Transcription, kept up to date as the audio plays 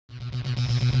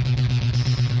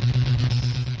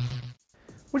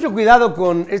Mucho cuidado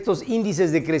con estos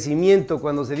índices de crecimiento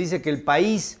cuando se dice que el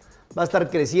país va a estar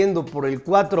creciendo por el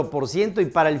 4% y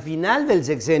para el final del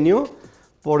sexenio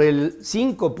por el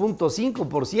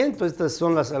 5.5%. Estas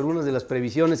son algunas de las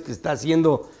previsiones que está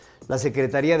haciendo la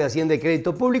Secretaría de Hacienda y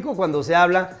Crédito Público cuando se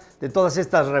habla de todas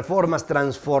estas reformas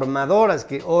transformadoras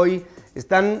que hoy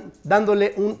están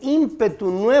dándole un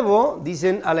ímpetu nuevo,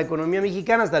 dicen, a la economía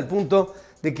mexicana, hasta el punto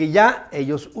de que ya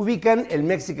ellos ubican el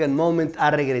Mexican Moment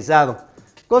ha regresado,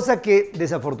 cosa que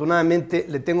desafortunadamente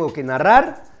le tengo que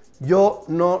narrar. Yo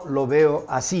no lo veo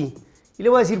así y le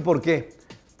voy a decir por qué.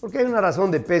 Porque hay una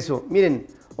razón de peso. Miren,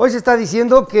 hoy se está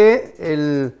diciendo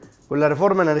que con la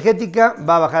reforma energética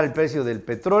va a bajar el precio del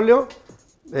petróleo,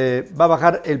 va a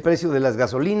bajar el precio de las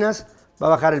gasolinas, va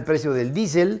a bajar el precio del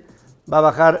diésel, va a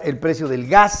bajar el precio del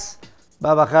gas,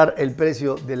 va a bajar el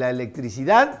precio de la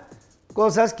electricidad,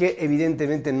 cosas que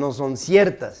evidentemente no son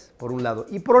ciertas, por un lado.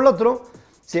 Y por el otro,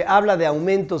 se habla de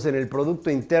aumentos en el Producto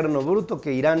Interno Bruto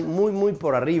que irán muy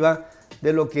por arriba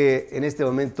de lo que en este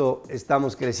momento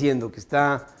estamos creciendo, que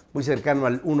está muy cercano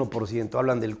al 1%.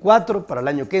 Hablan del 4% para el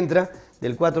año que entra,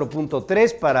 del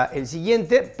 4.3% para el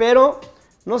siguiente, pero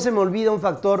no se me olvida un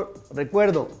factor.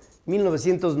 Recuerdo,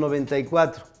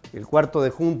 1994, el 4 de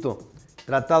junio,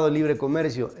 Tratado de Libre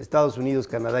Comercio, Estados Unidos,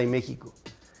 Canadá y México.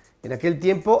 En aquel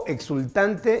tiempo,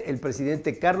 exultante, el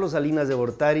presidente Carlos Salinas de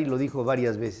Gortari lo dijo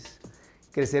varias veces.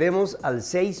 Creceremos al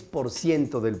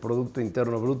 6% del Producto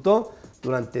Interno Bruto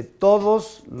durante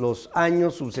todos los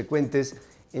años subsecuentes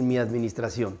en mi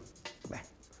administración. Bueno,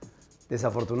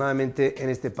 desafortunadamente en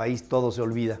este país todo se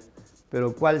olvida,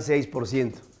 pero ¿cuál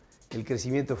 6%? El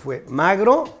crecimiento fue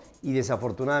magro y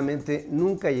desafortunadamente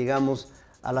nunca llegamos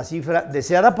a la cifra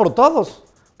deseada por todos,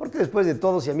 porque después de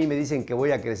todo, si a mí me dicen que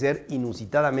voy a crecer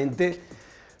inusitadamente,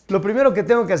 lo primero que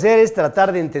tengo que hacer es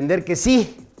tratar de entender que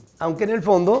sí, aunque en el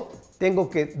fondo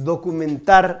tengo que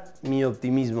documentar mi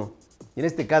optimismo. Y en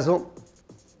este caso,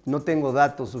 no tengo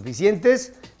datos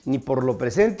suficientes, ni por lo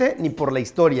presente, ni por la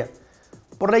historia.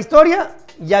 Por la historia,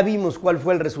 ya vimos cuál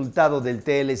fue el resultado del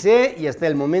TLC y hasta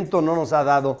el momento no nos ha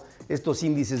dado estos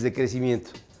índices de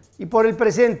crecimiento. Y por el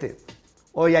presente,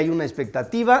 hoy hay una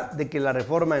expectativa de que la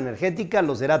reforma energética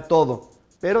lo será todo,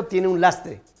 pero tiene un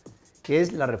lastre, que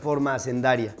es la reforma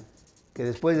hacendaria, que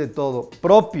después de todo,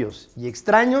 propios y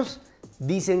extraños,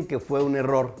 dicen que fue un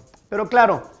error. Pero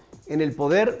claro, en el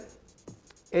poder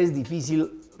es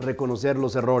difícil reconocer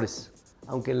los errores,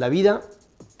 aunque en la vida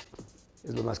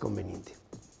es lo más conveniente.